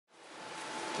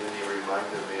and he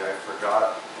reminded me I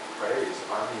forgot praise.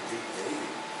 Army beat Navy.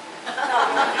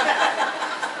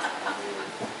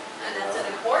 And that's an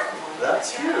important one. That's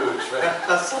huge, man.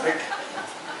 That's like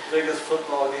the biggest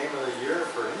football game of the year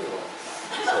for anyone.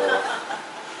 So,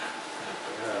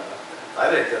 yeah. I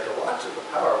didn't get to watch it. The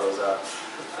power was out.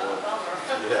 So,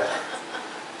 yeah.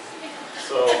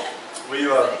 So, we've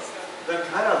been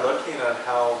kind of looking at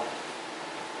how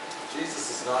Jesus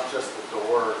is not just the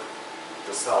door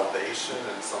to salvation,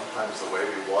 and sometimes the way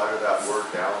we water that word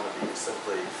down to be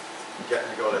simply getting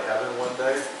to go to heaven one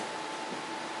day.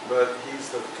 But he's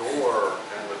the door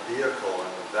and the vehicle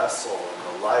and the vessel and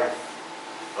the life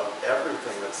of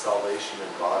everything that salvation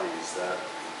embodies. That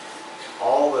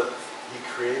all that he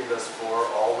created us for,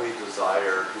 all we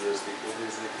desire, it is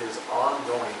his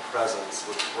ongoing presence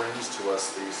which brings to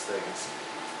us these things.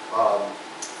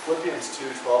 Philippians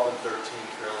 2:12 and 13,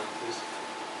 Carolyn, please.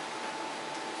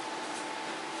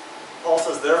 Paul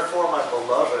says, therefore, my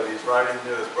beloved, he's writing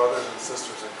to his brothers and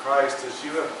sisters in Christ, as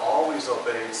you have always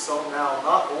obeyed, so now,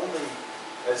 not only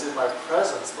as in my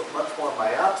presence, but much more in my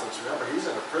absence. Remember, he's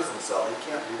in a prison cell. He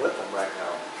can't be with them right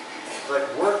now. Like,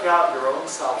 work out your own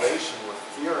salvation with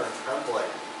fear and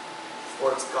trembling, for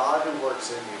it's God who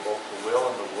works in you, both the will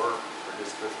and the work for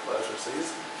his good pleasure. So he's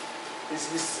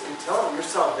telling them your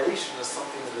salvation is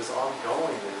something that is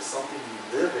ongoing. It is something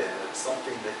you live in. It's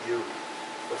something that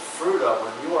the fruit of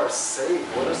when you are saved.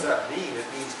 What does that mean? It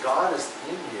means God is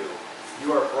in you.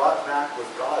 You are brought back with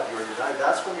God. You are united.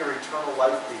 That's when your eternal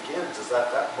life begins, is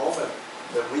that moment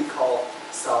that we call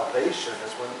salvation,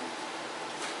 is when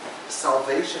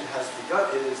salvation has begun.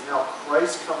 It is now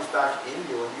Christ comes back in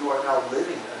you, and you are now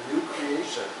living a new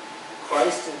creation.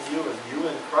 Christ in you and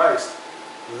you in Christ,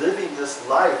 living this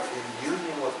life in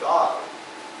union with God.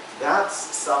 That's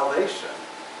salvation.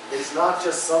 It's not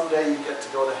just someday you get to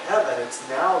go to heaven. It's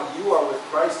now you are with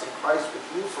Christ and Christ with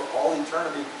you for all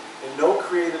eternity. And no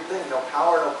created thing, no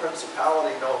power, no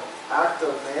principality, no act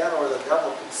of man or the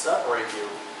devil can separate you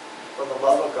from the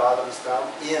love of God that is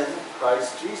found in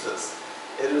Christ Jesus.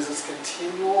 It is this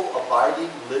continual,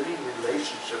 abiding, living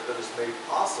relationship that is made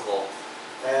possible.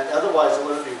 And otherwise, it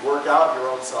wouldn't be work out your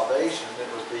own salvation. It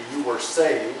would be you were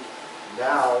saved.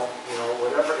 Now,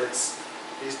 whatever it's.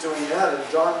 He's doing that in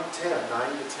John 10, 9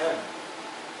 to 10.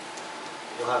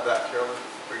 You'll have that, Carolyn.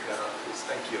 Bring that up, please.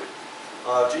 Thank you.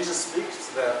 Jesus speaks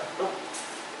to them. Oh,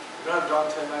 you don't have John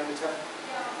 10, 9 to 10?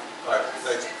 Yeah. All right,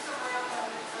 thanks.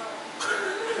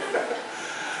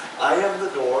 I am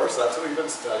the door, so that's what we've been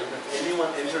studying. If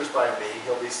anyone enters by me,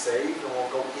 he'll be saved and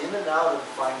will go in and out and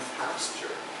find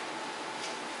pasture.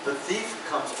 The thief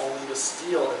comes only to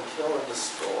steal and kill and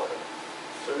destroy.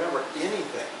 So remember,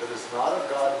 anything that is not of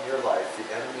God in your life, the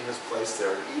enemy has placed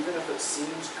there. And even if it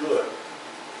seems good,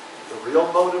 the real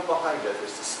motive behind it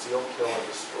is to steal, kill, and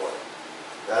destroy.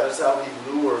 That is how he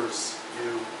lures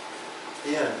you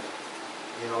in,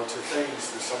 to things,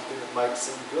 to something that might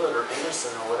seem good or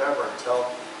innocent or whatever, until,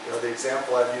 the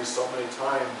example I've used so many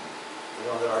times,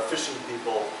 that our fishing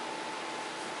people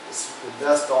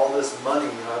invest all this money.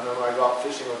 I remember I go out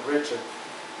fishing with Rich, and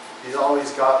he's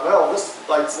always got, well, this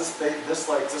likes this bait, this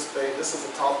likes this bait, this is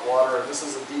a top water, and this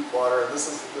is a deep water, and this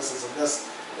is and this.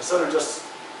 Instead of just,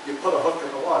 you put a hook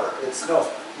in the water. It's no,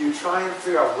 you try and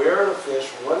figure out where are the fish,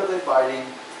 what are they biting,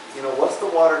 what's the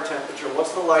water temperature,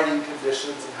 what's the lighting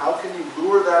conditions, and how can you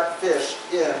lure that fish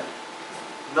in,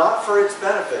 not for its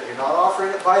benefit. You're not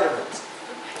offering it vitamins.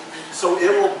 So it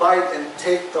will bite and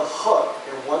take the hook,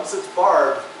 and once it's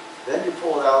barbed, then you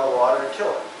pull it out of the water and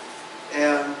kill it.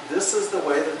 And this is the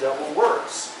way the devil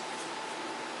works.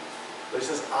 But he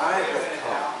says, I have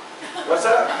come. What's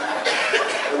that?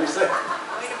 What do you say?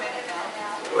 Wait a minute now.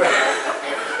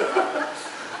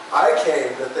 I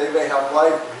came that they may have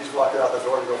life. He's walking out the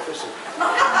door to go fishing.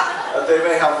 That they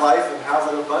may have life and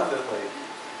have it abundantly.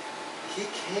 He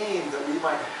came that we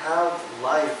might have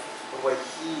life the way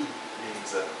he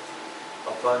means it.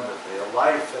 Abundantly. A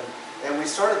life. And we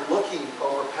started looking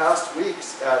over past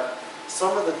weeks at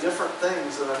some of the different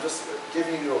things, and I'm just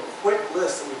giving you a quick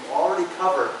list that we've already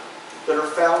covered that are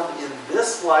found in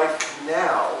this life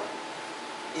now,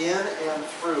 in and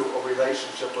through a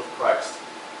relationship with Christ.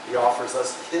 He offers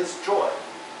us his joy.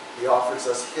 He offers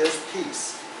us his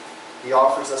peace. He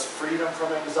offers us freedom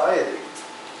from anxiety.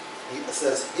 He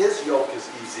says his yoke is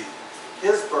easy.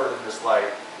 His burden is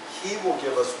light. He will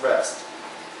give us rest.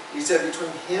 He said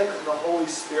between him and the Holy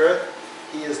Spirit,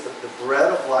 he is the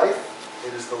bread of life.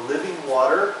 It is the living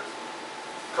water.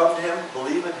 Come to him,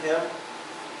 believe in him.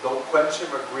 Don't quench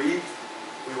him or grieve.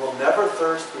 We will never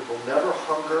thirst. We will never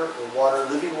hunger. The water,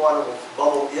 living water, will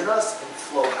bubble in us and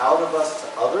flow out of us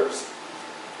to others.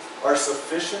 Our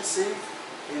sufficiency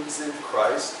is in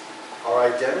Christ.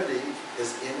 Our identity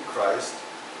is in Christ.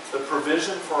 The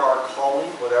provision for our calling,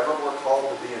 whatever we're called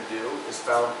to be and do, is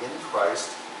found in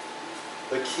Christ.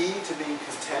 The key to being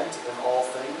content in all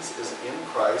things is in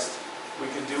Christ. We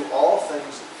can do all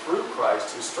things through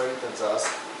Christ who strengthens us.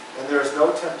 And there is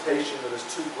no temptation that is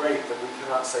too great that we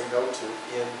cannot say no to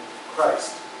in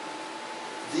Christ.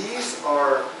 These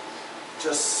are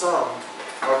just some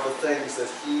of the things that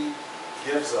he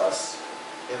gives us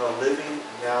in a living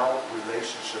now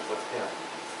relationship with him.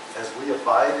 As we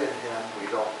abide in him, we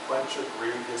don't quench or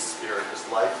grieve his spirit, his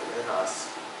life in us.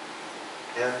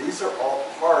 And these are all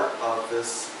part of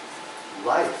this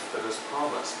life that is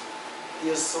promised. He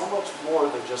is so much more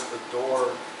than just the door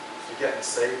to getting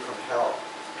saved from hell.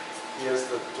 He is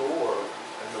the door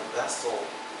and the vessel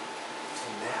to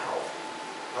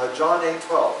now. John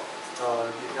 8:12.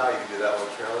 Now you can do that one,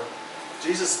 Carolyn.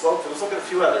 Jesus spoke, let's look at a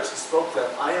few others. He spoke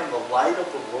that I am the light of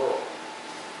the world.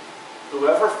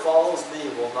 Whoever follows me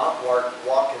will not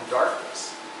walk in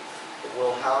darkness, but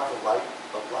will have the light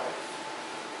of life.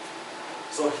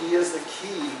 So he is the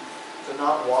key to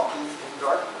not walking in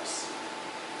darkness.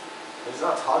 And he's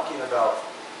not talking about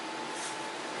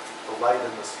the light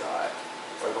in the sky,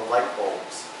 or the light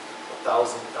bulbs,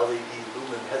 1,000 LED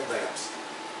lumen headlamps.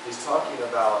 He's talking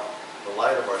about the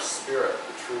light of our spirit,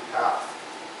 the true path,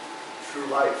 true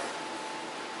life.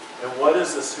 And what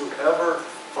is this? Whoever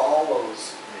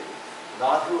follows me,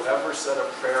 not whoever said a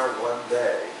prayer one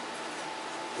day,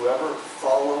 whoever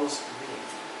follows me.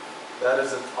 That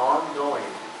is an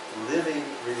ongoing, living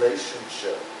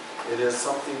relationship. It is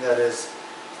something that is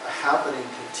happening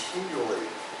continually.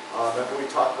 Remember we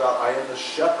talked about, I am the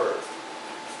shepherd.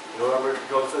 Whoever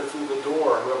goes through the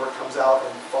door, whoever comes out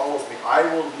and follows me, I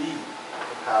will lead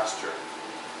the pasture.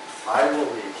 I will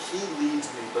lead. He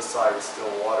leads me beside still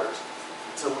waters.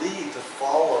 To lead, to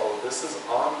follow, this is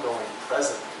ongoing,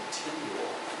 present,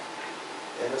 continual.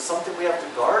 And it's something we have to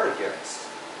guard against.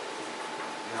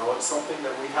 It's something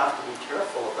that we have to be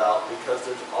careful about, because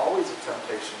there's always a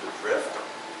temptation to drift,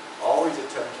 always a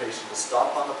temptation to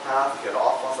stop on the path, get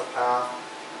off on the path,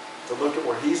 to look at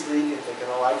where he's leading and thinking,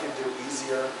 oh, I can do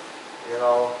easier,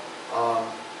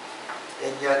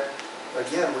 and yet,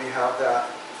 again, we have that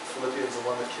Philippians, the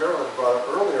one that Carolyn brought up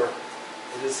earlier.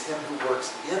 It is him who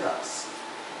works in us,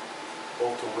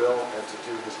 both to will and to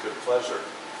do his good pleasure.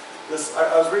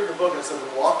 I was reading a book and it said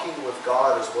that walking with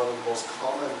God is one of the most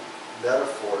common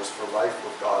metaphors for life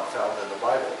with God found in the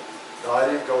Bible. Now, I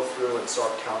didn't go through and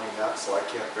start counting that, so I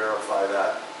can't verify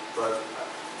that, but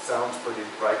it sounds pretty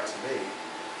right to me.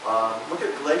 Look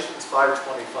at Galatians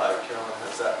 5:25. Carolyn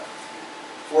has that.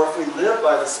 For if we live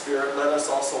by the Spirit, let us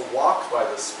also walk by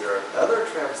the Spirit. Other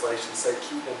translations say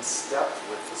keep in step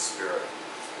with the Spirit,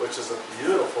 which is a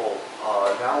beautiful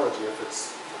analogy. If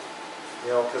it's,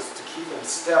 because to keep in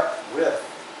step with,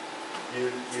 you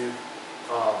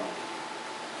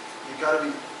got to be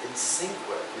in sync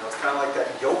with. It's kind of like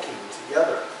that yoking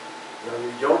together.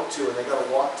 You're yoked to, and they got to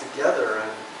walk together.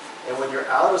 And when you're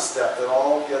out of step, it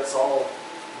all gets all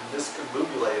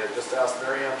misconfabulated. Just ask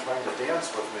Marianne trying to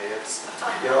dance with me. It's,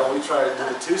 we try to do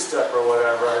the two-step or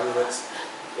whatever. I mean, it's,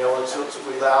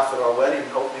 we laugh at our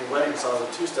opening wedding song,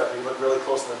 the two-step. You look really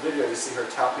close in the video, you see her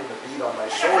tapping the beat on my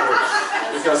shoulder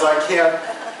because I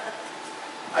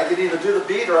can either do the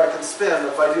beat or I can spin.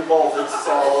 If I do both, it's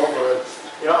all over. And,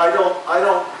 I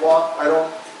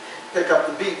don't pick up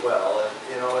the beat well,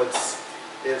 and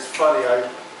it's funny. I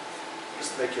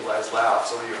just make you guys laugh.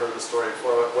 Some of you heard the story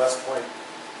before at West Point.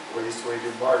 When he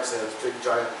do marks, they had this big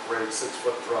giant parade,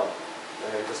 6-foot drum,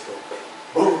 and they just go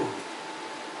boom,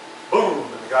 boom,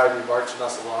 and the guy would be marching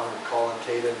us along and calling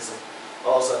cadence, and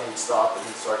all of a sudden he'd stop and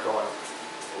he'd start going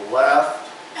left,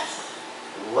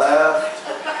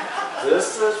 left.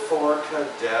 This is for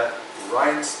Cadet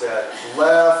Reinstedt.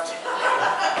 Left.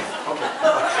 Okay.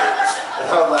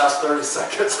 That would last 30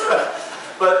 seconds.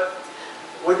 But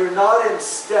when you're not in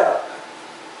step,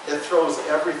 it throws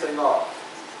everything off.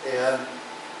 And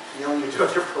you're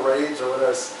doing your parades or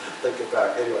whatever. Take it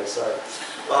back. Anyway, sorry.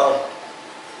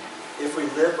 If we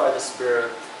live by the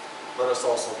Spirit, let us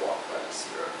also walk by the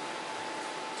Spirit.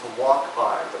 To walk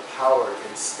by the power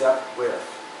in step with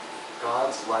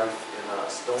God's life in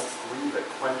us. Don't grieve it,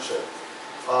 quench it.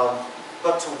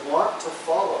 But to want to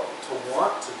follow, to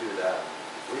want to do that,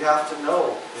 we have to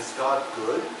know, is God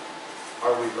good?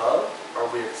 Are we loved? Are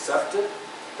we accepted?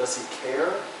 Does he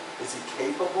care? Is he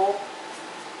capable?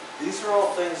 These are all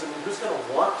things, who's going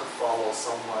to want to follow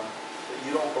someone that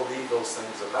you don't believe those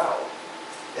things about?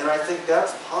 And I think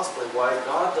that's possibly why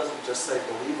God doesn't just say,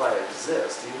 believe I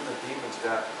exist, even the demons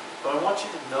got, but I want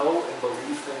you to know and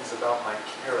believe things about my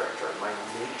character, my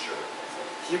nature.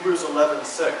 Hebrews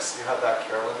 11:6, you have that,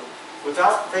 Carolyn.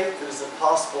 Without faith it is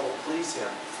impossible to please him.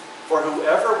 For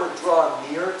whoever would draw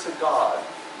near to God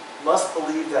must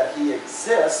believe that he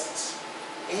exists,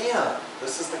 and,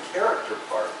 this is the character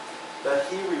part, that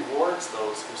he rewards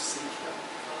those who seek him.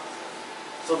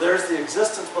 So there's the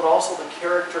existence, but also the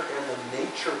character and the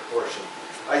nature portion.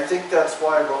 I think that's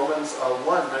why Romans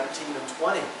 1:19 and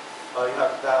 20, you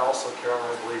have that also, Carolyn,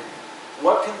 I believe.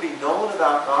 What can be known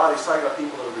about God? He's talking about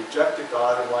people that have rejected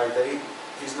God and why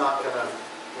he's not going to,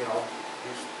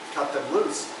 he's cut them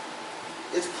loose.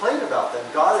 It's plain about them.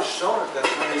 God has shown it that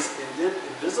when his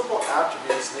invisible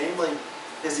attributes, namely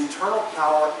his eternal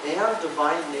power and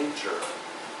divine nature,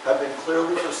 have been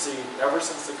clearly perceived ever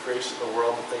since the creation of the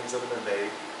world and things that have been made,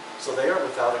 so they are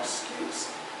without excuse.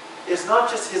 It's not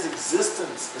just his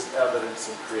existence is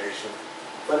evidence in creation,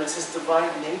 but it's his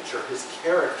divine nature, his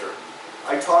character.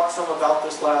 I talked some about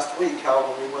this last week, how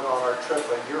when we went on our trip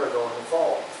a year ago in the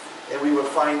fall, and we would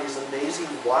find these amazing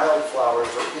wildflowers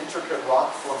or intricate rock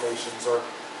formations or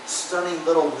stunning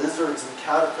little lizards and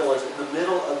caterpillars in the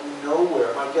middle of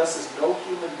nowhere. My guess is no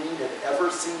human being had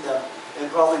ever seen them and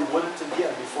probably wouldn't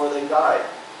again before they died.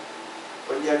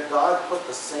 But yet God put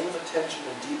the same attention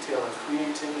and detail and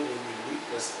creativity and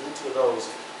uniqueness into those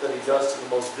that he does to the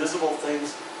most visible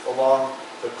things along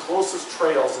the closest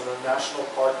trails in a national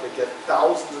park that get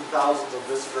thousands and thousands of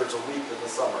visitors a week in the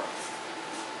summer.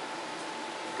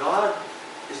 God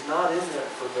is not in there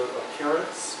for the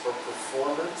appearance or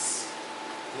performance.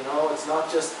 It's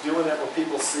not just doing it what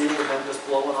people see and then just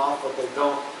blowing off what they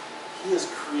don't. He is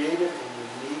creative and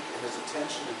unique in his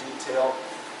attention to detail,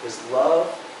 his love,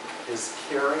 his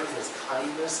caring, his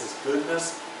kindness, his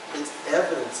goodness. It's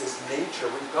evidence, his nature.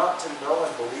 We've got to know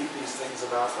and believe these things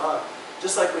about God.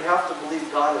 Just like we have to believe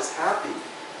God is happy.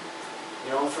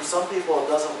 For some people it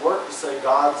doesn't work to say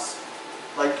God's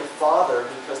like your father,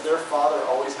 because their father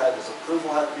always had his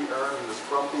approval had to be earned. He was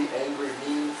grumpy, angry,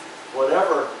 mean,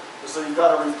 whatever. And so you've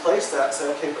got to replace that and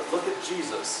say, okay, but look at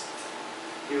Jesus.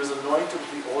 He was anointed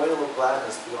with the oil of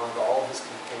gladness beyond all his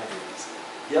companions.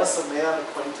 Yes, a man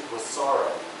acquainted with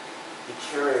sorrow. He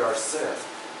carried our sin,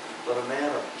 but a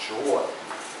man of joy.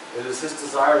 It is his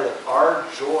desire that our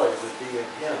joy would be in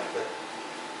him,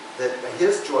 that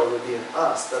his joy would be in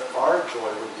us, that our joy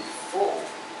would be full.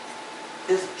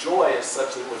 His joy is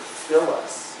such that it would fill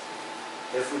us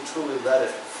if we truly let it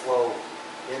flow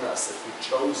in us, if we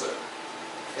chose it.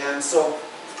 And so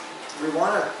we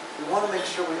want to make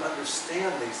sure we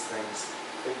understand these things,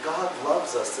 that God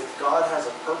loves us, that God has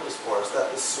a purpose for us,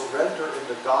 that the surrender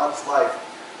into God's life,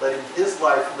 letting his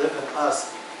life live in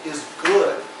us, is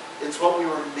good. It's what we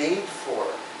were made for.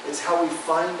 It's how we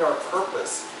find our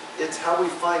purpose. It's how we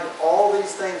find all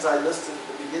these things I listed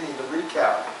at the beginning, to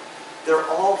recap. They're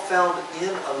all found in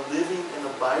a living and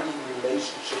abiding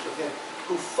relationship with him.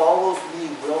 Who follows me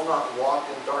will not walk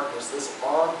in darkness. This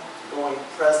ongoing,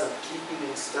 present, keeping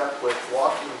in step with,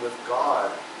 walking with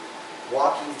God,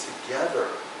 walking together.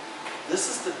 This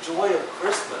is the joy of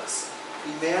Christmas.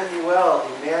 Emmanuel,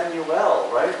 Emmanuel,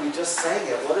 right? We just sang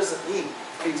it. What does it mean?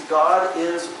 It means God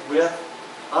is with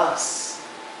us.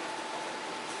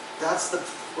 That's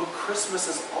what Christmas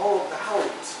is all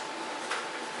about.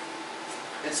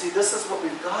 And see, this is what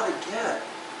we've got to get.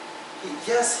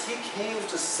 Yes, he came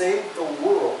to save the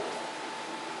world.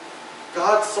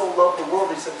 God so loved the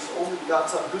world, he sent his only begotten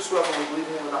Son, whosoever will believe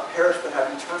in him will not perish but have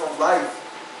eternal life.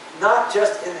 Not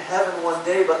just in heaven one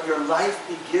day, but your life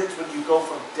begins when you go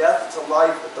from death to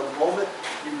life at the moment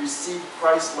you receive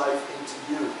Christ's life into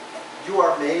you. You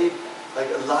are made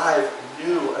alive,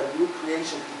 new, a new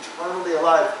creation, eternally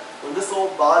alive. When this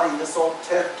old body, this old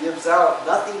tent gives out,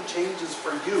 nothing changes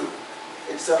for you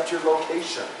except your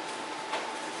location.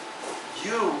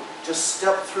 You just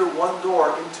step through one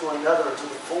door into another, into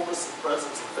the fullness and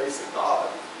presence and face of God.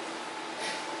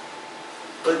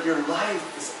 But your life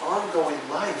is ongoing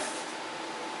life.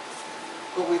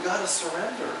 But we got to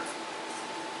surrender.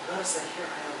 We got to say, here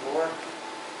I am, Lord.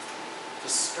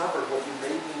 Discovered what you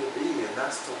made me to be, and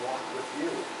that's to walk with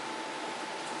you.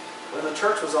 When the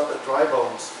church was up at Dry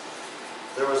Bones,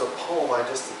 there was a poem I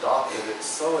just adopted. It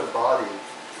so embodied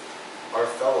our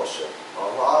fellowship. A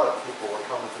lot of people were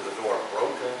coming through the door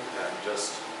broken and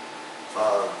just...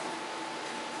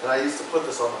 and I used to put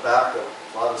this on the back of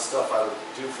a lot of stuff I would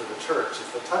do for the church.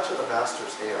 It's the touch of the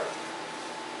Master's hand.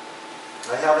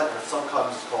 I have it, and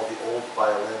sometimes it's called The Old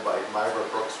Violin by Myra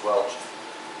Brooks Welch.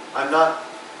 I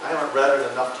haven't read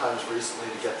it enough times recently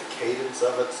to get the cadence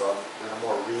of it, so I'm going to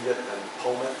more read it and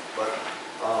poem it, but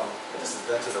I just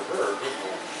invented a word.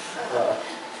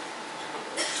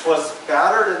 'Twas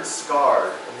battered and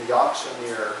scarred, and the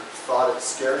auctioneer thought it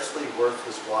scarcely worth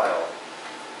his while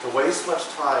to waste much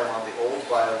time on the old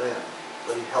violin,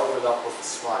 but he held it up with a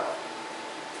smile.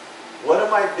 "What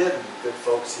am I bidden, good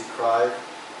folks?" he cried.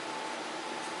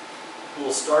 "Who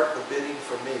will start the bidding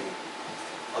for me?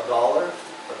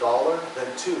 $1,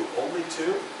 then $2. Only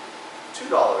 $2?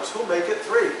 $2. Who'll make it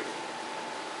 $3?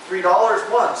 $3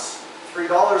 once,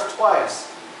 $3 twice.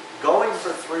 Going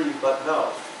for $3, but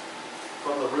no."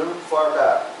 From the room far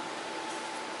back,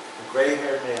 a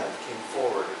gray-haired man came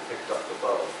forward and picked up the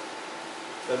bow.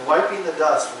 Then wiping the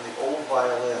dust from the old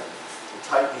violin and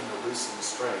tightening the loosened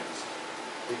strings,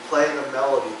 he played a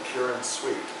melody pure and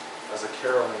sweet as a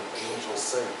caroling angel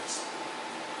sings.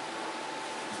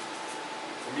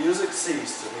 The music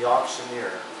ceased, and the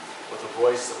auctioneer, with a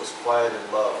voice that was quiet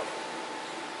and low,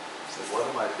 said, "What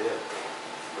am I bid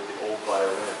for the old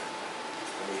violin?"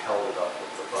 And he held it up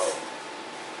with the bow.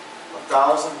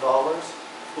 $1,000?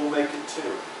 Who'll make it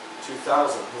 $2?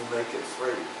 2,000? Who'll make it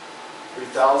 $3?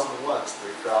 3,000 once,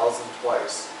 3,000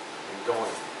 twice. And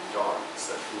going and gone,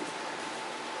 said he.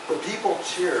 The people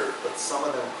cheered, but some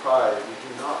of them cried, "We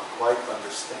do not quite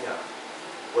understand."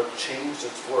 What changed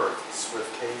its worth?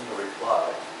 Swift came the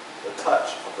reply, the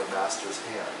touch of the master's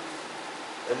hand.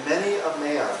 And many a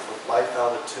man with life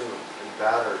out of tune and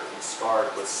battered and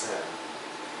scarred with sin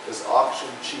is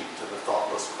auctioned cheap to the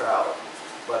thoughtless crowd,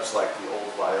 much like the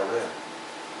old violin.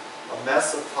 A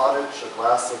mess of pottage, a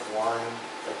glass of wine,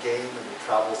 a game, and he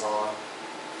travels on.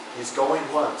 He's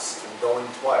going once and going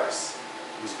twice.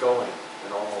 He's going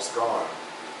and almost gone.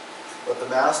 But the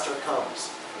master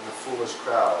comes, and the foolish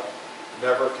crowd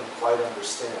never can quite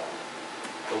understand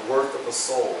the worth of the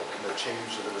soul and the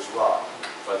change that is wrought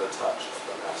by the touch of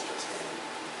the master's hand.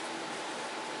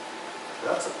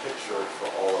 That's a picture for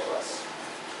all of us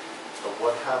of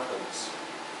what happens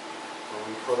when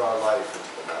we put our life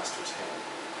into the master's hand.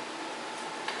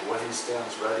 What he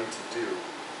stands ready to do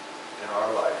in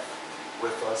our life,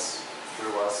 with us,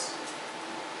 through us.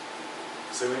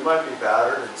 So we might be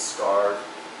battered and scarred.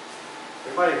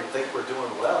 We might even think we're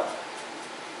doing well.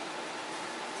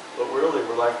 But really,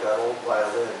 we're like that old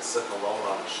violin sitting alone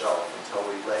on a shelf until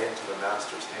we lay into the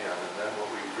master's hand, and then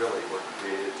what we really were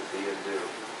created to be and do.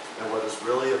 And what is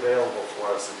really available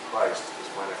for us in Christ is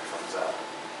when it comes out.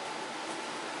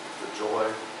 The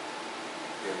joy,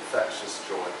 the infectious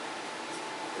joy,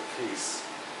 the peace,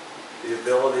 the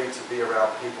ability to be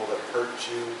around people that hurt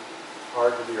you,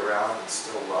 hard to be around and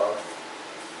still love,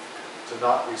 to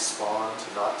not respond,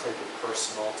 to not take it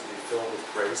personal, to be filled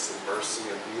with grace and mercy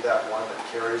and be that one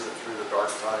that carries it through the dark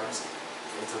times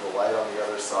into the light on the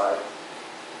other side,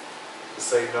 to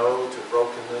say no to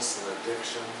brokenness and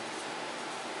addiction,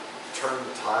 turn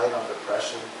the tide on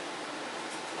depression,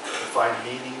 to find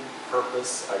meaning,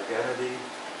 purpose, identity,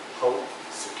 hope,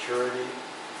 security.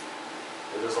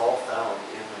 It is all found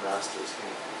in the Master's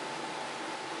hand.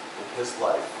 In his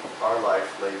life, our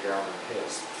life laid down in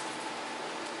his.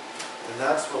 And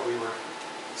that's what we were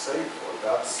saved for.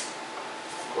 That's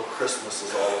what Christmas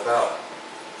is all about.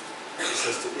 He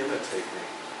says to imitate me.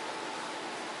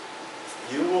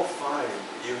 You will find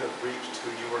that you have reached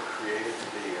who you were created to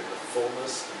be, and the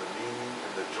fullness and the meaning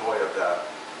and the joy of that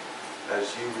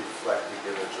as you reflect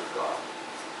the image of God.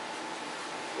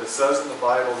 It says in the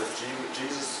Bible that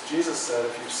Jesus said,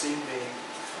 if you've seen me,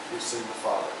 you've seen the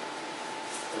Father.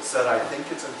 It said, I think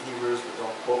it's in Hebrews, but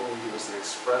don't quote me, he was the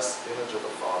express image of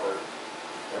the Father.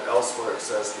 And elsewhere it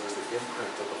says he was the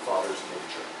imprint of the Father's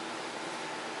nature.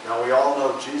 Now we all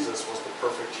know Jesus was the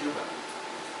perfect human.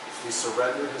 He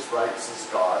surrendered his rights as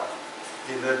God.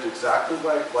 He lived exactly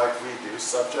like we do,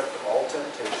 subject to all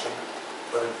temptation,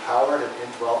 but empowered and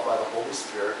indwelt by the Holy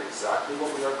Spirit, exactly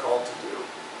what we are called to do.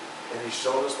 And he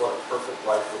showed us what a perfect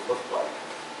life would look like.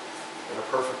 And a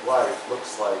perfect life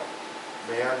looks like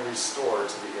man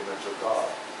restored to the image of God.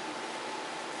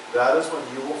 That is when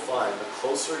you will find, the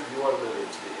closer you are living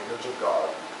to the image of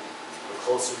God, the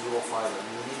closer you will find the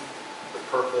meaning, the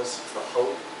purpose, the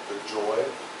hope, the joy,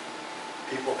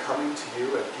 people coming to you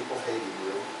and people hating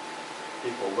you,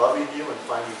 people loving you and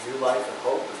finding new life and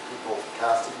hope, and people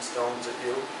casting stones at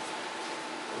you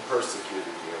and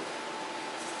persecuting you,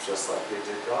 just like they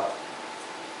did God.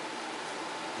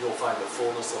 You'll find the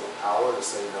fullness of the power to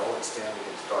say no and stand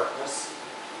against darkness.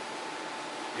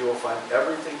 You will find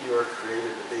everything you are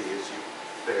created to be as you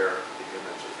bear the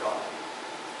image of God.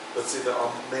 But see, the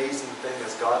amazing thing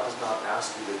is God does not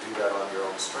ask you to do that on your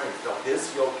own strength. No,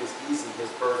 his yoke is easy,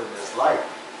 his burden is light.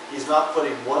 He's not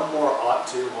putting one more ought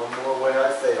to, one more way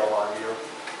I fail on you,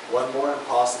 one more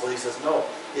impossible. He says, no,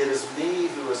 it is me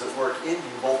who is at work in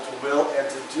you, both to will and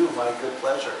to do my good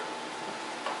pleasure.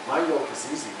 My yoke is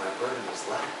easy, my burden is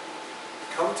light.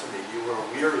 Come to me, you who are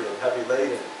weary and heavy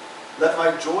laden, Let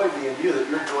my joy be in you, that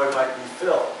your joy might be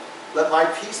filled. Let my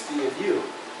peace be in you,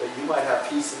 that you might have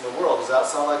peace in the world. Does that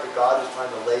sound like a God who's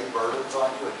trying to lay burdens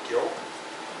on you and guilt?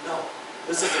 No.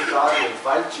 This is a God who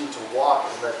invites you to walk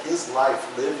and let his life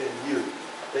live in you,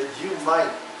 that you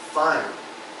might find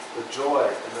the joy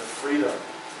and the freedom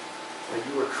that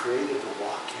you were created to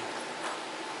walk in.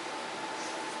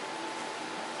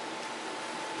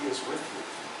 He is with you.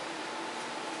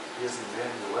 He is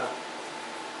Emmanuel.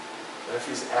 And if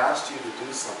he's asked you to do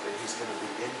something, he's going to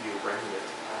be in you bringing it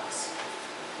to pass.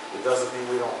 It doesn't mean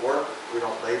we don't work, we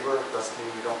don't labor. It doesn't mean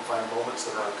we don't find moments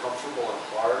that are uncomfortable and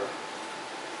hard.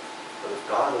 But if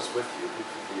God is with you, who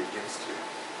can be against you?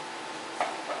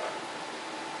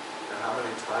 And how many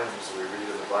times do we read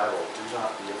in the Bible, do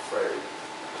not be afraid?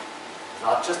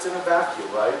 Not just in a vacuum,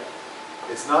 right?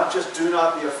 It's not just do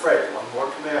not be afraid. One more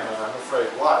commandment, I'm afraid.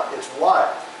 Why? It's why.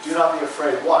 Do not be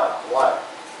afraid. Why? Why?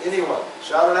 Anyone,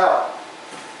 shout it out.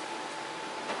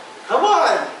 Come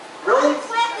on! Really?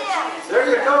 There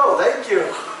you go. Thank you.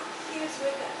 He is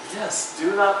with us. Yes,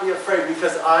 do not be afraid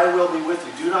because I will be with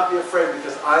you. Do not be afraid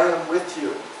because I am with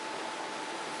you.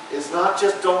 It's not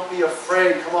just don't be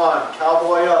afraid. Come on,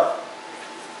 cowboy up.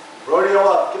 Rodeo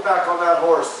up. Get back on that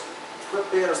horse. Quit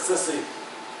being a sissy.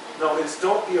 No, it's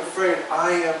don't be afraid.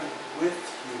 I am with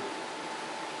you.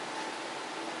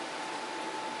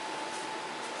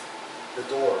 The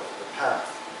door, the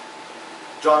path.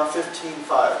 John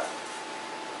 15:5.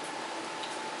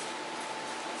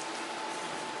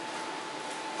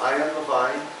 I am the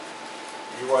vine,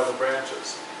 you are the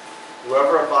branches.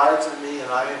 Whoever abides in me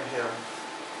and I in him,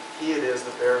 he it is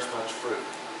that bears much fruit.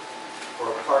 For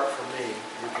apart from me,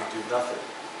 you can do nothing.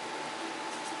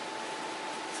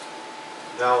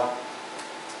 Now,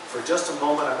 for just a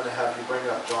moment, I'm going to have you bring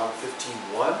up John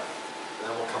 15:1, and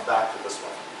then we'll come back to this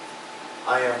one.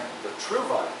 I am the true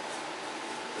vine.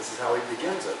 This is how he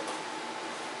begins it.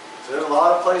 So there's a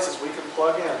lot of places we can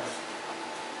plug in,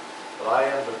 but I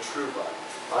am the true vine.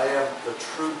 I am the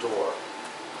true door.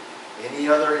 Any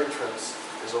other entrance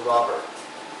is a robber.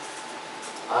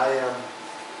 I am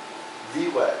the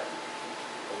way,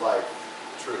 the life,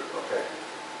 the truth. Okay.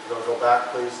 You're going to go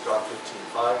back, please, John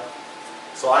 15:5.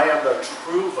 So I am the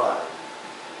true vine.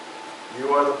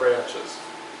 You are the branches.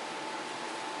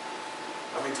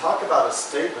 I mean, talk about a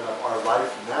statement of our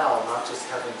life now, not just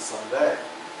heaven someday.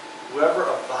 Whoever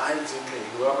abides in me,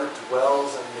 whoever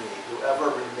dwells in me, whoever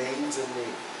remains in me,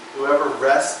 whoever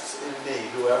rests in me,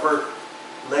 whoever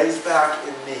lays back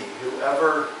in me,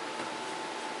 whoever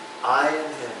I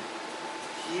in him,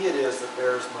 he it is that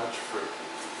bears much fruit.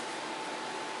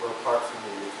 For apart from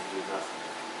me, you can do nothing.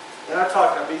 And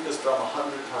I beat this drum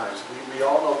 100 times. We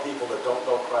all know people that don't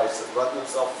know Christ, that run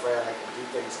themselves frantic and do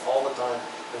things all the time,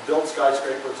 and build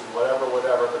skyscrapers and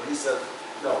whatever. But he said,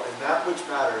 no, in that which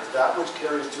matters, that which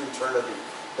carries to eternity,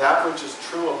 that which is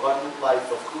true, abundant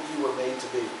life of who you were made to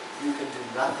be, you can do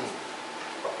nothing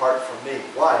apart from me.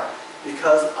 Why?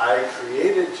 Because I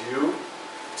created you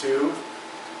to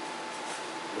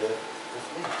live with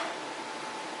me.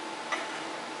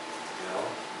 You know?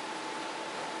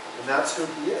 And that's who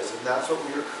he is, and that's what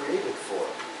we are created for.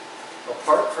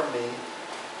 Apart from me,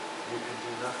 you can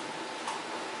do nothing.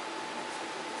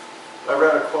 I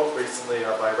read a quote recently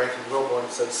by Rankin Wilbourn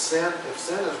that said, if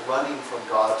sin is running from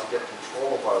God to get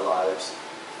control of our lives,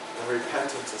 and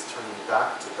repentance is turning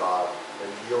back to God and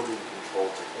yielding control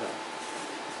to him.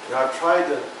 You know, I've tried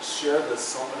to share this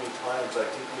so many times. I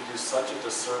think we do such a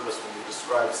disservice when we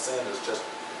describe sin as just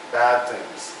bad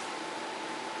things.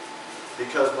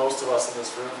 Because most of us in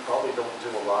this room probably don't do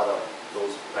a lot of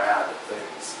those bad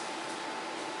things.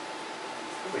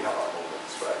 We have our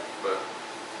moments, right? But,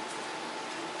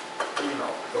 you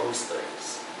know, those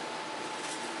things.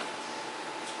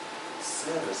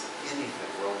 Sin is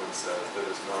anything, Romans says, that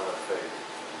is not of faith.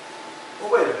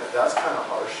 Well, wait a minute, that's kind of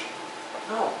harsh.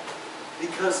 No,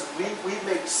 because we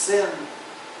make sin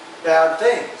bad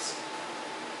things.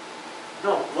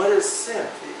 No, what is sin?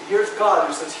 Here's God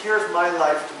who says, here's my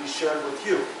life to be shared with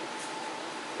you.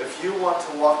 If you want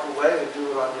to walk away and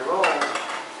do it on your own,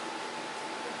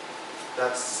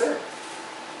 that's sin.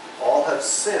 All have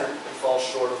sinned and fall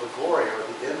short of the glory or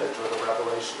the image or the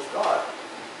revelation of God.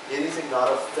 Anything not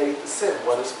of faith is sin.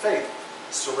 What is faith?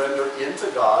 Surrender into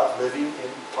God, living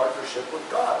in partnership with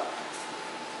God.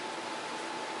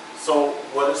 So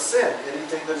what is sin?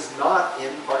 Anything that is not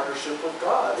in partnership with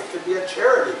God. It could be a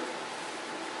charity.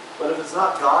 But if it's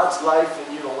not God's life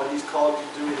and you know what he's called you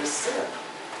to do, it is sin.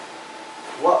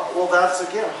 Well, that's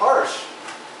again harsh.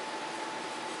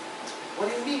 What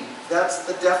do you mean? That's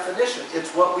the definition.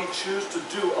 It's what we choose to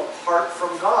do apart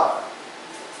from God.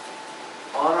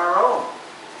 On our own.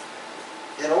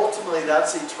 And ultimately, ultimately,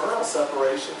 that's eternal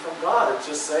separation from God. It's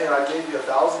just saying, I gave you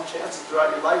 1,000 chances throughout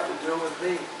your life to do it with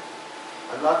me.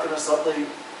 I'm not going to suddenly,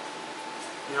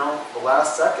 the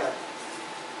last second,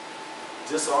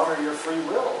 dishonor your free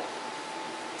will.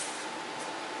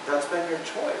 That's been your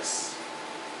choice.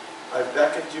 I've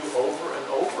beckoned you over and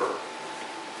over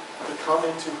to come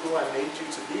into who I made you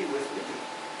to be with me.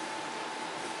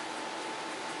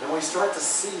 And we start to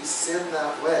see sin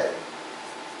that way.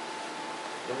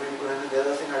 And the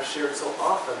other thing I've shared so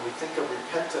often, we think of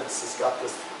repentance has got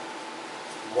this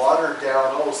watered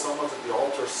down, someone's at the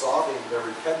altar sobbing, they're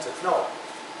repentant. No,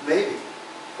 maybe,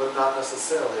 but not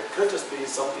necessarily. It could just be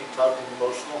something tugged an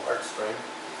emotional heartstring,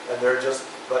 and they're just,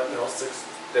 6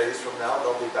 days from now,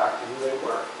 they'll be back to who they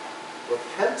were.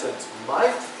 Repentance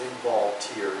might involve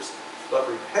tears, but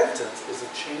repentance is a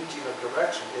changing of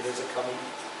direction. It is a coming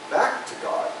back to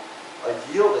God, a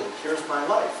yielding. Here's my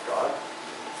life, God.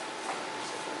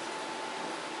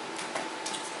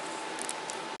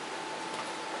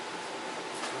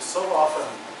 So often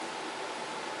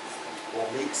we'll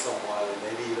meet someone, and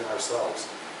maybe even ourselves,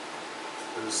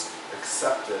 who's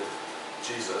accepted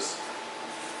Jesus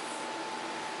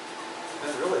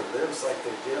and really lives like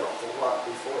they did a whole lot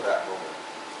before that moment.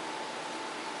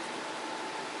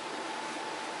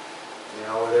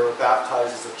 Where they were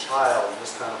baptized as a child and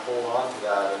just kind of hold on to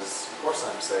that as, of course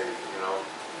I'm saved,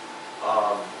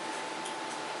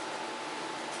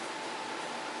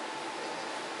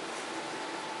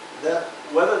 that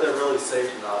whether they're really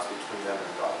saved or not is between them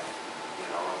and God.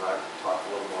 And I'll talk a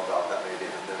little more about that maybe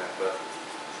in a minute, but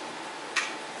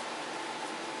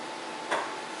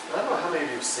I don't know how many of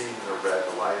you have seen or read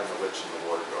The Lion, the Witch, and the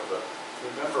Wardrobe, but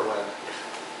remember when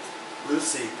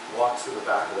Lucy walks through the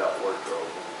back of that wardrobe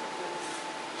and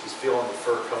she's feeling the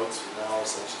fur coats, and now all of a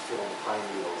sudden she's feeling the pine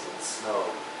needles and snow.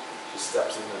 She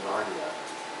steps into Narnia.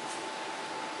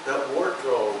 That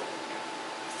wardrobe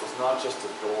was not just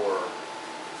a door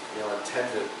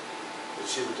intended that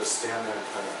she would just stand there and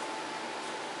kind of,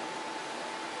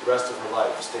 the rest of her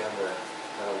life, stand there,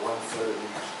 kind of 1 foot in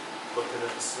each, looking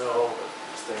at the snow, but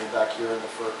staying back here in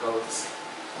the fur coats.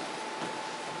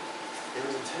 It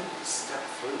was intended to step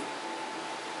free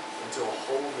into a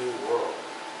whole new world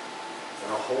and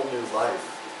a whole new life.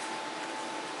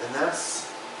 And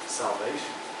that's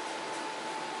salvation.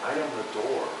 I am the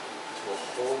door to a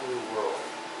whole new world.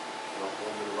 A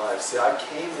whole new life. See, I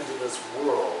came into this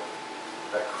world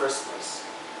at Christmas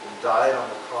and died on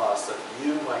the cross that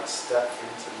you might step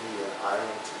into me and I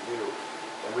into you,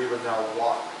 and we would now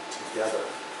walk together.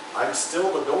 I'm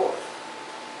still the door,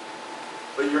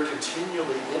 but you're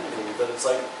continually in me, but it's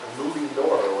like a moving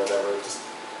door or whatever.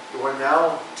 We're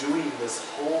now doing this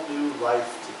whole new life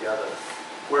together.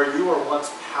 Where you were once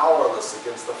powerless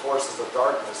against the forces of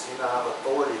darkness, you now have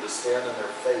authority to stand in their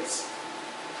face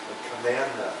and command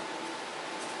them.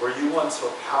 Where you once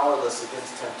were powerless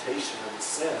against temptation and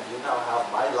sin, you now have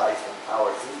my life and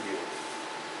power through you.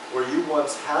 Where you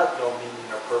once had no meaning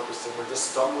or purpose and were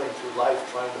just stumbling through life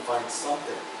trying to find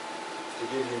something to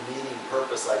give you meaning,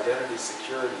 purpose, identity,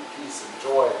 security, peace, and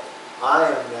joy, I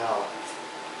am now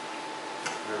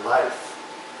your life.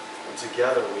 And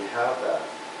together we have that.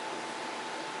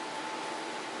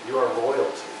 You are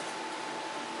royalty.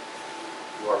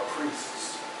 You are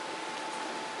priests.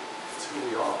 That's who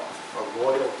we are. A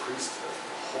royal priesthood,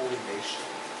 a holy nation.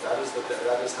 That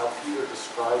is how Peter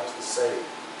describes the saved.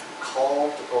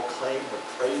 Called to proclaim the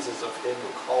praises of him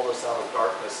who called us out of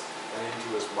darkness and into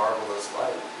his marvelous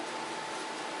light.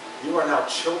 You are now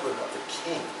children of the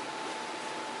King,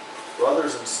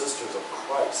 brothers and sisters of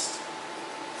Christ,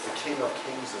 the King of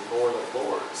kings and Lord of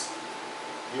lords.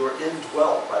 You are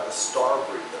indwelt by the star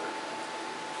breather.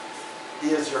 He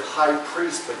is your high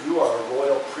priest, but you are a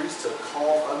royal priesthood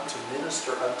called unto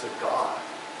minister unto God.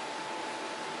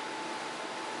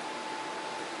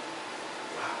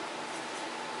 Wow.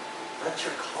 That's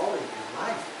your calling in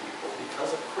life, people,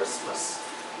 because of Christmas.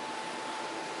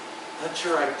 That's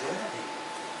your identity.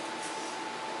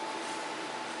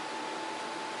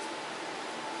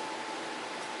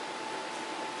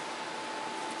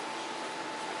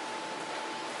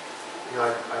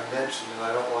 I mentioned, and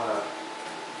I don't want to,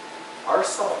 our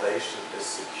salvation is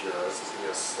secure. This is going to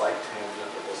be a slight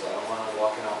tangent because I don't want to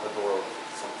walk out the door with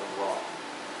something wrong.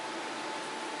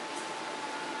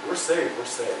 We're saved.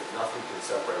 Nothing can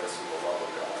separate us from the love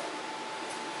of God.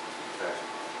 Okay.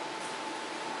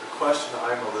 The question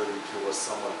I'm alluding to, was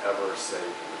someone ever saved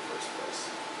in the first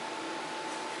place?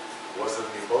 Was it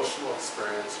an emotional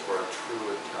experience or a true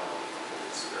encounter with the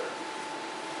Holy Spirit?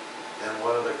 And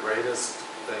one of the greatest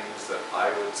things that I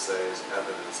would say is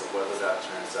evidence of whether that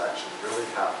transaction really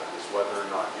happened is whether or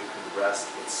not you can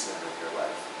rest with sin in your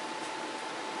life.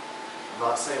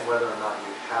 not saying whether or not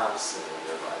you have sin in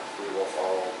your life. We will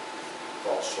all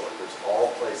fall short. There's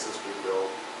all places we will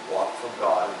walk from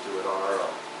God and do it on our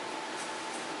own.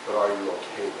 But are you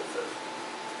okay with it?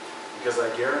 Because I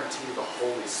guarantee the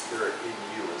Holy Spirit in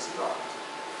you is not.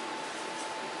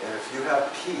 And if you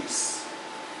have peace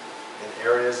in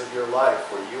areas of your life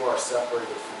where you are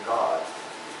separated from God,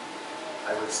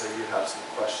 I would say you have some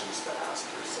questions to ask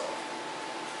yourself.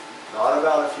 Not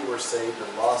about if you were saved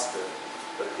and lost it,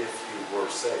 but if you were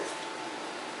saved.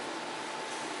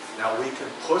 Now we can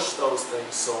push those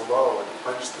things so low and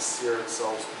quench the Spirit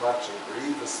so much and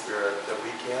grieve the Spirit that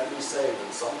we can be saved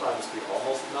and sometimes be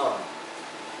almost numb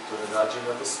to the nudging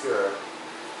of the Spirit.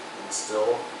 And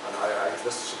still, and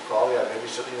this should probably, I maybe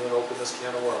shouldn't even open this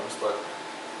can of worms, but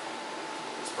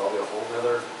it's probably a whole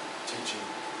nother teaching.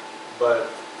 But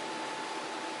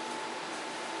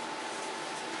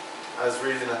I was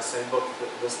reading that same book,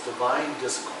 this divine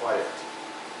disquiet.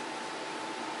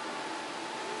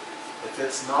 If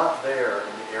it's not there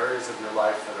in the areas of your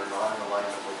life that are not in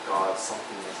alignment with God,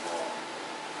 something is wrong.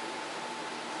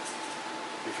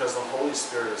 Because the Holy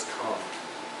Spirit has come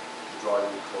to draw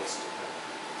you close to Him.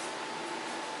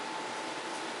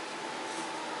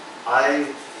 I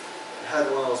had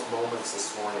one of those moments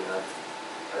this morning.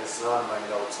 It's not in my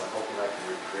notes. I'm hoping I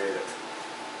can recreate it.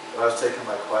 But I was taking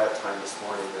my quiet time this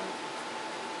morning, and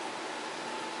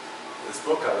this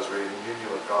book I was reading, Union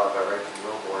with God by Rankin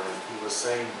Wilbourn, and he was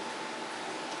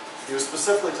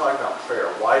specifically talking about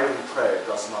prayer. Why do we pray? It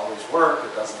doesn't always work.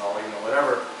 It doesn't always,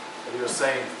 whatever. But he was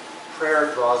saying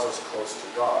prayer draws us close to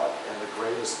God, and the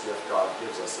greatest gift God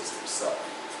gives us is Himself.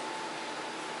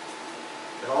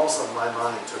 And all of a sudden my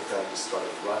mind took that and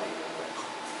started running.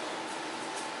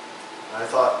 And I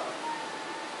thought,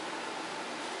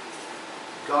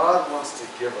 God wants to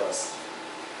give us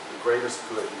the greatest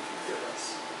good He can give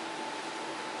us.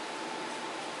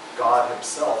 God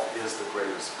Himself is the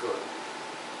greatest good.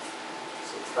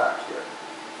 So it's back here.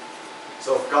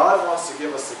 So if God wants to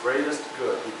give us the greatest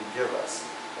good He can give us,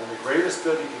 and the greatest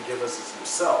good He can give us is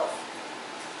Himself,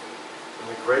 and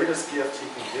the greatest gift He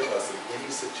can give us in any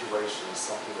situation is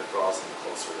something that draws Him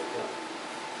closer to Him.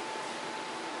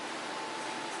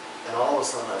 And all of a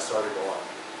sudden I started going,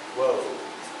 whoa.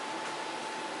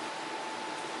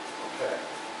 Okay.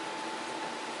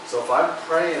 So if I'm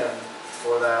praying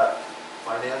for that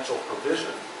financial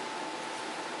provision,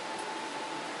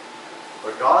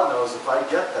 but God knows if I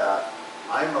get that,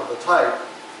 I'm of the type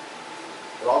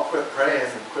that I'll quit praying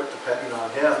and quit depending on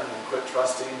Him and quit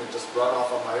trusting and just run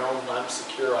off on my own. I'm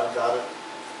secure, I've got it.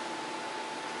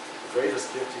 The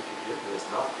greatest gift He can give me is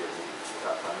not give me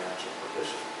that financial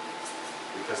provision,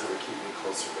 because it would keep me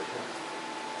closer to Him.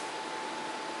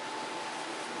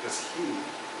 Because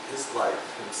His life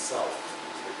Himself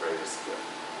is the greatest gift.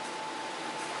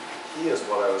 He is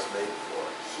what I was made for.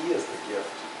 He is the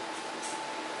gift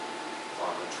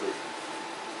on the tree.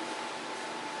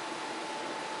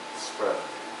 Spread,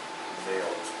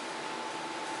 nailed.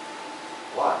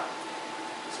 Why?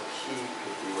 So He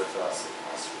could be with us and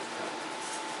us with Him.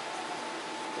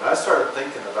 And I started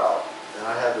thinking about, and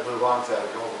I had to move on because I had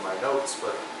to go over my notes,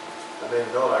 but I made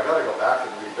a note, I got to go back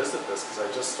and revisit this because I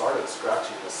just started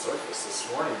scratching the surface this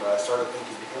morning, but I started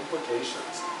thinking the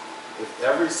implications. If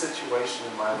every situation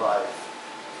in my life,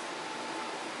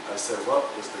 I said, what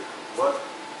would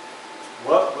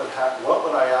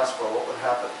I ask for? What would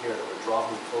happen here that would draw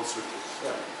me closer to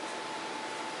Him?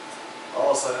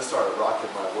 All of a sudden it started rocking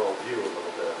my worldview a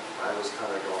little bit. I was kind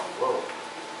of going, whoa.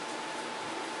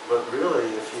 But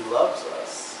really, if He loves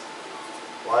us,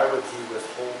 why would He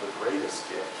withhold the greatest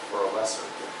gift for a lesser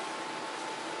gift?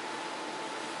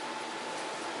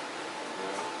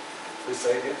 Please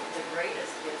say again. The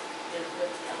greatest gift is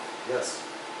with Him. Yes.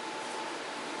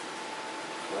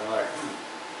 And I'm like,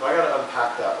 so I got to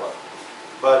unpack that one.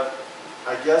 But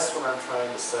I guess what I'm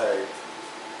trying to say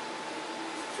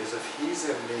is if He's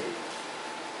in me,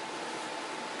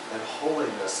 and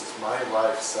holiness is my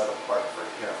life set apart for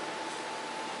Him,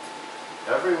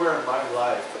 everywhere in my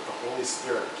life that the Holy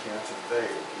Spirit can't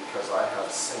invade because I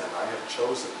have sin, I have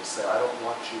chosen to say, I don't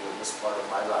want you in this part of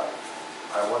my life.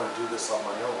 I want to do this on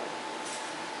my own.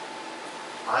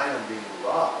 I am being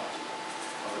robbed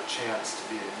of a chance to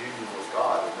be in union with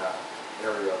God in that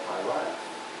area of my life.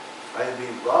 I am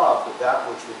being robbed of that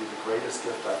which would be the greatest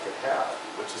gift I could have,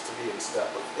 which is to be in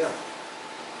step with Him.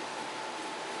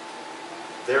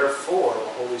 Therefore, the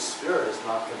Holy Spirit is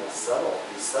not going to be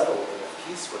settled and at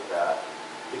peace with that,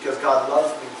 because God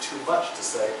loves me too much to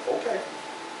say, okay.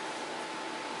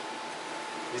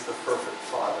 He's the perfect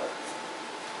Father.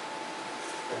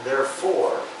 And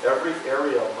therefore, every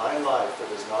area of my life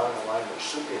that is not in alignment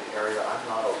should be an area I'm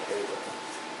not okay with.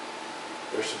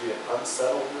 There should be an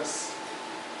unsettledness,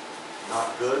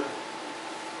 not good.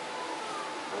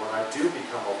 And when I do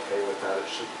become okay with that, it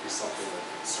should be something that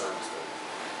concerns me.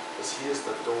 Because he is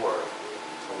the door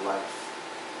to life.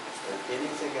 And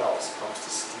anything else comes to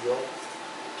steal,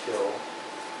 kill,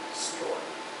 destroy.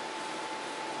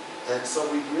 And so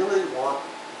we really want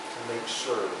to make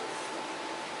sure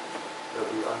that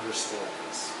we understand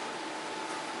this.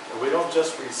 And we don't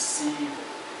just receive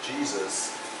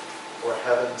Jesus for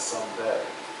heaven someday.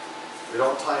 We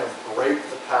don't try and break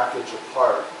the package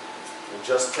apart and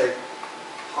just take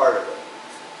part of it.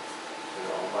 You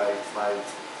know, my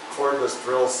cordless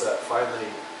drill set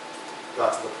finally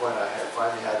got to the point I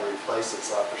finally had to replace it,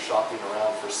 so after shopping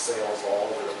around for sales all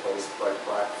over the place, like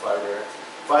Black Friday,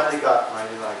 finally got mine,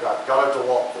 and I got a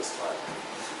DeWalt this time.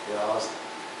 You know,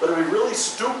 but it'd be really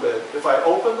stupid if I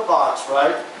opened the box,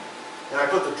 right, and I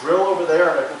put the drill over there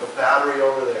and I put the battery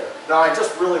over there. Now I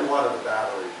just really wanted the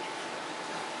battery.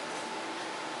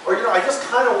 Or, you know, I just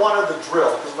kind of wanted the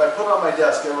drill, because if I put it on my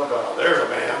desk, everyone goes, oh, there's a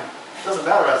man. It doesn't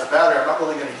matter, it has a battery, I'm not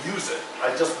really going to use it.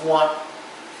 I just want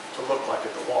to look like a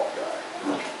DeWalt guy.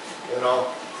 You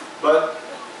know? But,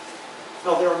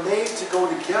 no, they're made to go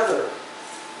together.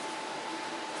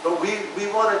 But we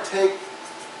want to take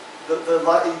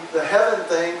the heaven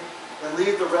thing and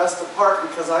leave the rest apart,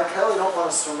 because I kind of don't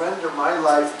want to surrender my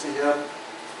life to him,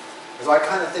 because I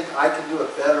kind of think I can do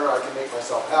it better, I can make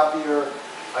myself happier,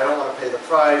 I don't want to pay the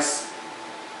price,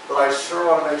 but I sure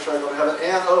want to make sure I go to heaven.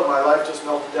 And, oh, my life just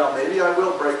melted down. Maybe I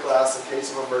will break glass in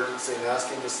case of emergency and ask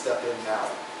him to step in now.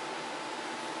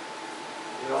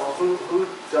 You know, who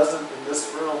doesn't in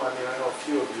this room? I mean, I know a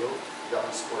few of you,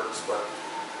 young squirts, but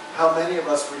how many of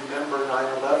us remember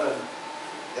 9/11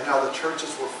 and how the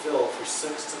churches were filled for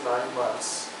 6 to 9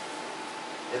 months,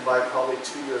 and by probably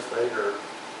 2 years later,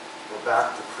 we're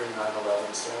back to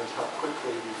pre-9/11 standards? How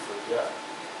quickly we forget.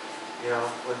 You know,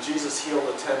 when Jesus healed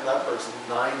the 10 lepers and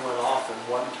 9 went off and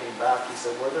 1 came back, he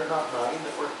said, were there not 9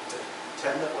 that were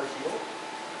 10 that were healed?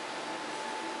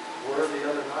 Where are the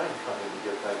other 9 coming to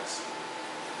give thanks?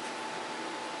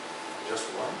 Just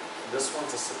 1? And this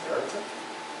one's a Samaritan?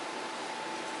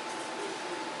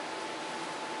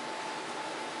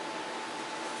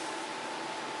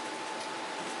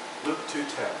 Luke 2:10.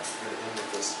 I'm going to end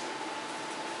with this.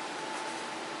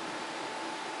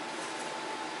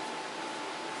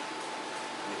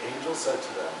 The angel said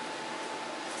to them,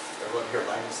 everyone hear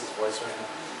Linus's voice right now?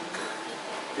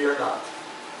 Fear not,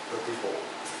 but behold,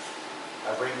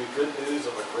 I bring you good news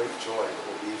of a great joy that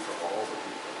will be for all the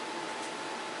people.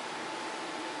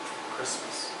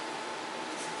 Christmas.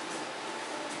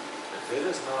 If it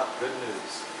is not good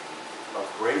news of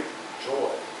great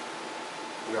joy,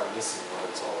 we are missing what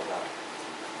it's all about.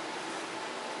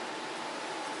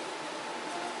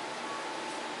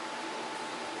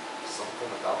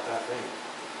 Something about that name.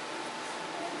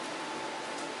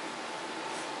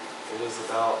 It is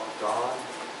about God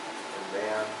and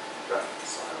man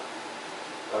reconciled.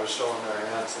 I was showing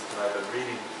Marianne something I've been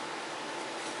reading.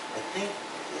 I think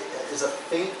it is a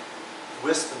faint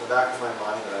wisp in the back of my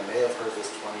mind, and I may have heard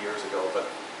this 20 years ago, but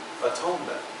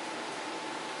atonement.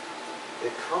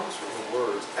 It comes from the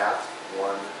words "at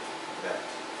one meant."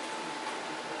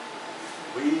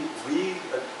 We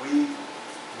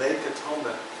make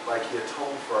atonement like he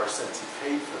atoned for our sins. He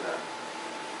paid for them.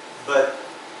 But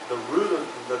the root of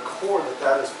the core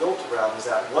that is built around is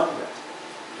at one meant.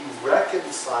 He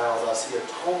reconciled us. He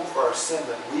atoned for our sin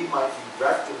that we might be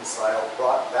reconciled,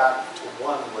 brought back to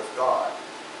one with God.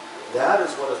 That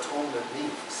is what atonement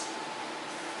means.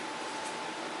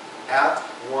 At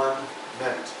one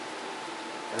meant.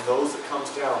 And those that comes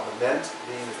down, the meant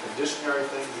being a conditionary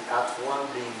thing, the at one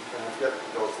being, and I forget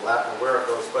it goes Latin or where it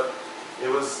goes, but it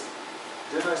was,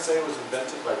 didn't I say it was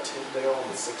invented by Tyndale in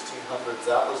the 1600s?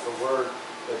 That was the word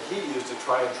that he used to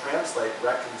try and translate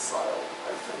reconcile,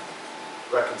 I think.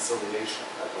 Reconciliation,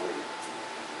 I believe.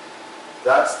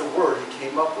 That's the word he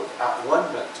came up with, at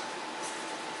one meant.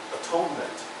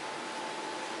 Atonement.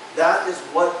 That is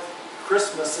what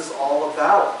Christmas is all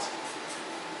about.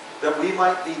 That we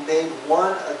might be made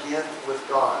one again with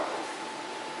God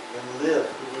and live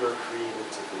who we were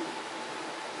created to be.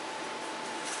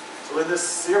 So in this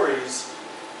series,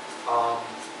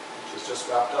 which is just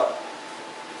wrapped up,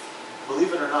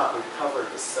 believe it or not, we've covered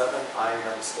the 7 I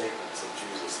am statements of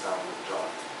Jesus found in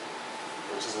John,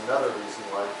 which is another reason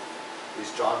why these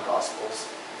John Gospels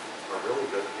are really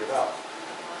good to give out.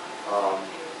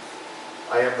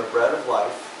 I am the bread of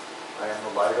life. I am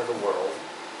the light of the world.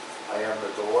 I am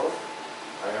the door.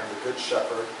 I am the good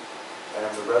shepherd. I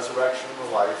am the resurrection and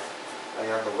the life. I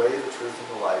am the way, the truth,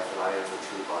 and the life, and I am the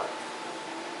true vine.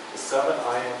 The 7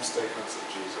 I am statements of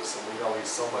Jesus, and we know he's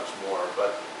so much more,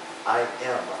 but I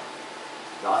am,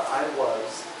 not I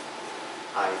was,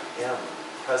 I am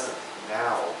present,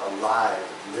 now, alive,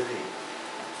 living.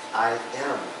 I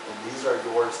am, and these are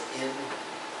yours in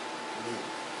me,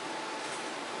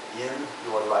 in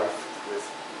your life with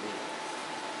me.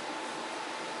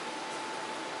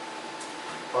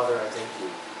 Father, I thank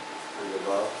you for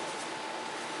your love.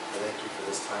 I thank you for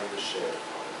this time to share,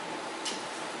 Father.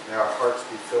 May our hearts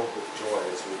be filled with joy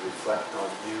as we reflect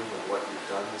on you and what you've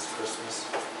done this Christmas.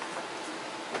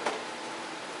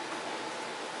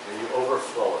 May you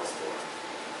overflow us, Lord.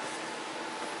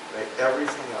 May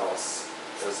everything else,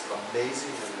 as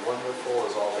amazing and wonderful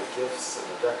as all the gifts and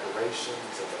the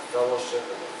decorations and the fellowship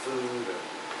and the food and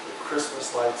the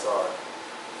Christmas lights are,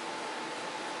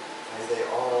 may they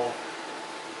all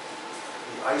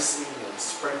be icing and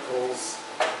sprinkles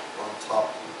on top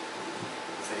of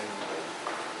the main thing.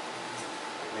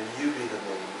 May you be the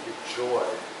main, your joy,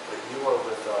 that you are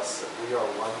with us, that we are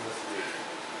one with you.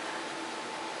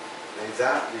 May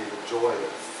that be the joy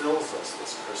that fills us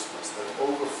this Christmas, that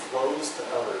overflows to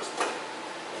others,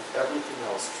 and everything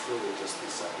else truly just be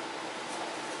second.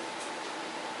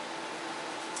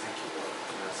 Thank you, Lord.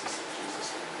 And that's this in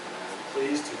Jesus' name. Amen.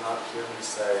 Please do not hear me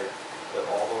say that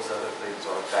all those other things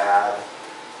are bad,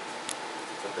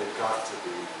 but they've got to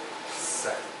be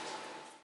second.